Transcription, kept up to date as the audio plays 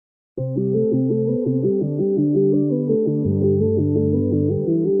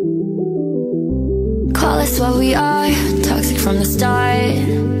Call us what we are, toxic from the start.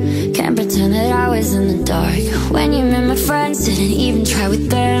 Can't pretend that I was in the dark. When you met my friends, didn't even try with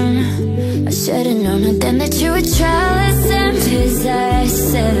them. I should've known then that you were jealous and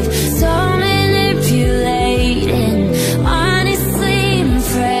possessive. So manipulating, honestly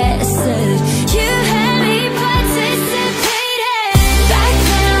impressive. You had me participating. Back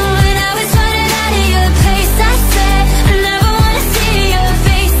then when I was running out of your place, I said I never wanna see your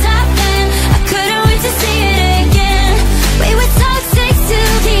face. I've been, I couldn't wait to see it again. We were toxic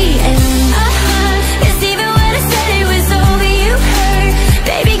till the end. Cause even when I said it was over, you hurt.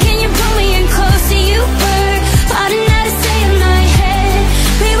 Baby, can you pull me in closer? You were plotting how to stay in my head.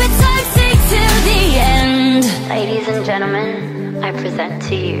 We were toxic till the end. Ladies and gentlemen, I present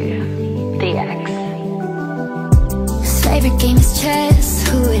to you the X. His favorite game is chess,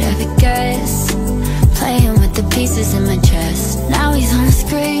 who would ever guess? Playing with the pieces in my chest. Now he's on the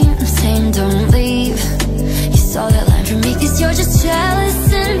screen, I'm saying don't leave. You saw that line from me cause you're just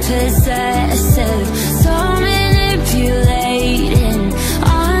jealous and possessive. So manipulating,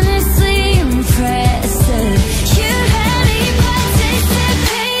 honestly impressive. You had me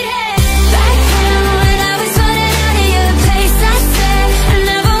participating. Back then when I was running out of your place, I said I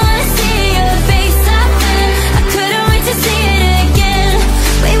never wanna see your face. I've been, I couldn't wait to see it again.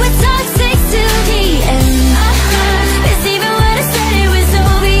 We were toxic till the end. Cause even when I said it was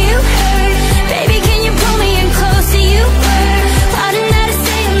over, you hurt. Baby, can you pull me in closer? You were plotting how to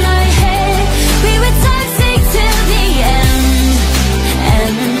stay in my head. We were toxic till the end.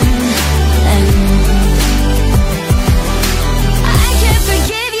 I can't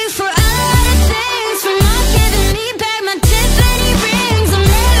forgive you for a lot of things, for not giving me back my Tiffany rings. I'll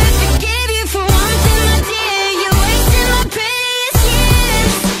never forgive you for one thing, my dear. You wasted my prettiest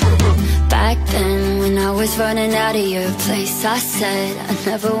years. Back then when I was running out of your place, I said I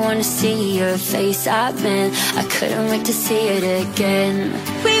never wanna see your face. I meant I couldn't wait to see it again.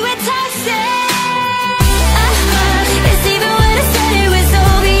 We were toxic.